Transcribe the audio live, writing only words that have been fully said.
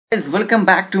Welcome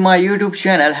back to my YouTube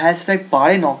channel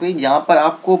 #पहाड़ी नौकरी, जहाँ पर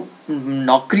आपको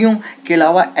नौकरियों के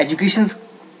अलावा एजुकेशन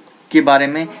के बारे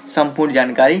में संपूर्ण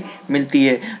जानकारी मिलती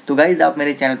है। तो गाइज, आप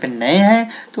मेरे चैनल पर नए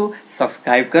हैं तो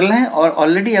सब्सक्राइब कर लें, और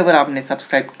ऑलरेडी अगर आपने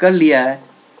सब्सक्राइब कर लिया है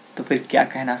तो फिर क्या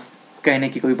कहने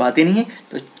की कोई बात ही नहीं है।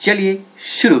 तो चलिए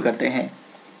शुरू करते हैं।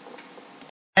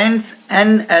 फ्रेंड्स,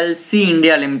 NLC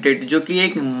इंडिया लिमिटेड, जो कि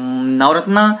एक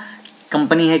नवरत्ना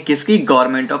कंपनी है, किसकी?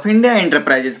 गवर्नमेंट ऑफ इंडिया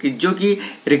एंटरप्राइजेस की, जो कि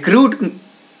रिक्रूट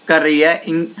कर रही है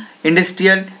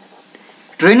इंडस्ट्रियल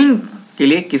ट्रेनिंग के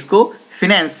लिए, किसको?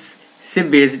 फिनेंस से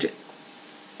बेस्ड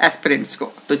एस्पिरेंट्स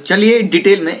को। तो चलिए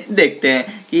डिटेल में देखते हैं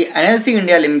कि NLC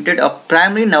India limited of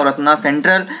primary Navratna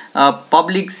central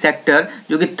public sector,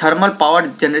 जो कि थर्मल पावर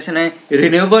जनरेशन है,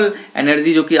 रिन्यूएबल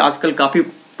एनर्जी, जो कि आजकल काफ़ी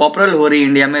पॉपुलर हो रही है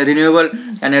इंडिया में, रिन्यूएबल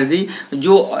एनर्जी,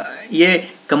 जो ये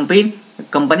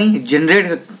कंपनी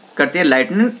जनरेट करती है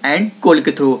लाइटनिंग एंड कोल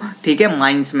के थ्रू, ठीक है,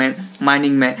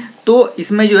 माइनिंग में। तो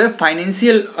इसमें जो है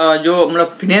फाइनेंशियल जो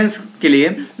मतलब फिनेंस के लिए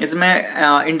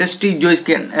इसमें इंडस्ट्री जो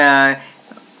इसके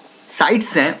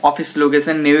साइट्स हैं, office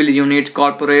location, naval unit,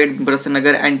 corporate,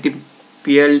 ब्रसनगर,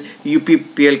 NTPL,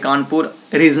 UPPL, Kanpur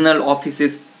regional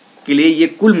offices के लिए ये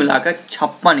कुल मिलाकर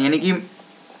 56 यानी कि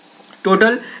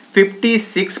total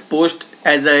 56 post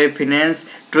as a finance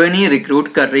trainee recruit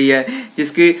कर रही है,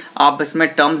 जिसकी आप इसमें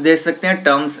टर्म्स देख सकते हैं।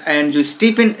 टर्म्स एंड जो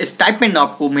स्टाइपेंड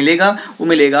आपको मिलेगा वो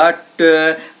मिलेगा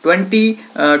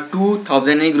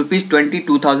 22,000 रुपीज़,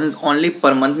 22,000 ओनली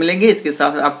पर मंथ मिलेंगे। इसके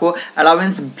साथ आपको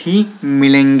अलाउंस भी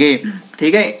मिलेंगे,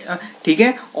 ठीक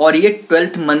है। और ये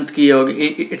 12th मंथ की होगी,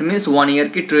 इट मीन्स 1 ईयर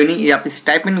की ट्रेनिंग या फिर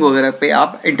स्टाइपेंड वगैरह पे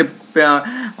आप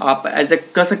एज ए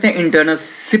कर सकते हैं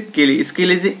इंटर्नशिप के लिए। इसके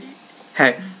लिए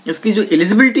है, इसकी जो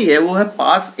एलिजिबिलिटी है वो है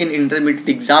पास इन intermediate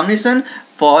examination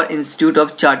for institute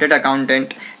of chartered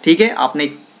accountant, ठीक है, आपने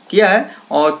किया है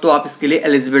और तो आप इसके लिए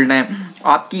एलिजिबल हैं।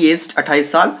 आपकी एज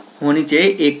 28 साल होनी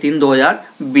चाहिए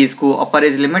 1/3/2020 को। अपर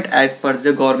age limit as per the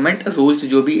government rules,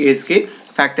 जो भी एज के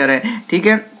फैक्टर है, ठीक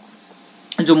है।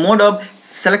 जो मोड ऑफ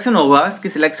सिलेक्शन होगा, इसकी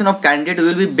selection of candidate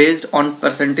will be based on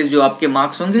percentage, जो आपके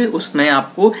मार्क्स होंगे उसमें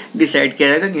आपको डिसाइड किया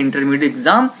जाएगा कि intermediate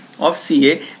exam of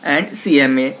CA and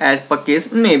CMA as per case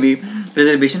में भी।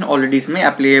 रिजर्वेशन ऑलरेडी इसमें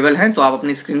अप्लीकेबल है, तो आप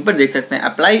अपनी स्क्रीन पर देख सकते हैं।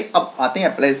 अप्लाई, अब आते हैं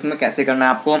अप्लाई इसमें कैसे करना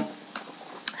है आपको।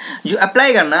 जो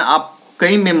अप्लाई करना है, आप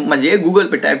कहीं में मजे गूगल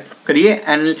पे टाइप करिए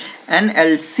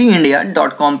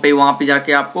nlcindia.com पे, वहाँ पे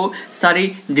जाके आपको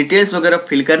सारी डिटेल्स वगैरह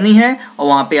फिल करनी है और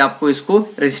वहाँ पे आपको इसको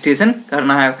रजिस्ट्रेशन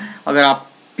करना है। अगर आप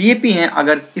PAP हैं,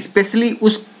 अगर स्पेशली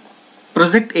उस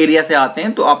प्रोजेक्ट एरिया से आते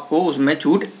हैं तो आपको उसमें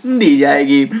छूट दी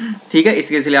जाएगी, ठीक है।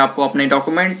 इसके लिए आपको अपने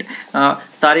डॉक्यूमेंट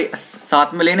सारे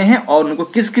साथ में लेने हैं और उनको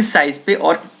किस किस साइज पे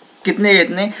और कितने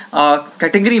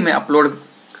कैटेगरी में अपलोड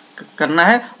करना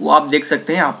है वो आप देख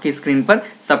सकते हैं, आपकी स्क्रीन पर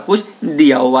सब कुछ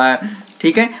दिया हुआ है,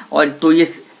 ठीक है। और तो ये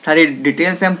सारी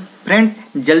डिटेल्स हैं फ्रेंड्स,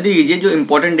 जल्दी कीजिए। जो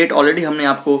इंपॉर्टेंट डेट ऑलरेडी हमने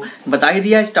आपको बता ही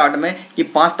दिया है स्टार्ट में कि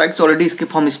 5 तारीख से ऑलरेडी इसके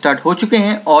फॉर्म स्टार्ट हो चुके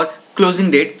हैं और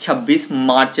क्लोजिंग डेट 26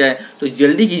 मार्च है। तो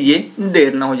जल्दी कीजिए,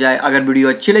 देर ना हो जाए। अगर वीडियो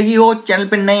अच्छी लगी हो, चैनल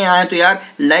पे नए आए तो यार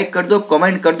लाइक कर दो,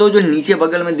 कमेंट कर दो, जो नीचे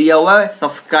बगल में दिया हुआ है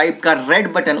सब्सक्राइब का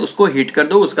रेड बटन उसको हिट कर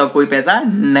दो, उसका कोई पैसा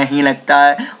नहीं लगता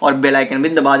है, और बेल आइकन भी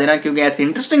दबा देना, क्योंकि ऐसी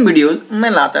इंटरेस्टिंग वीडियोस मैं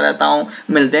लाता रहता हूँ।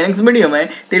 मिलते हैं नेक्स्ट वीडियो में।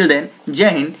 टिल देन, जय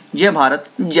हिंद, जय भारत,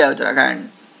 जय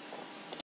उत्तराखंड।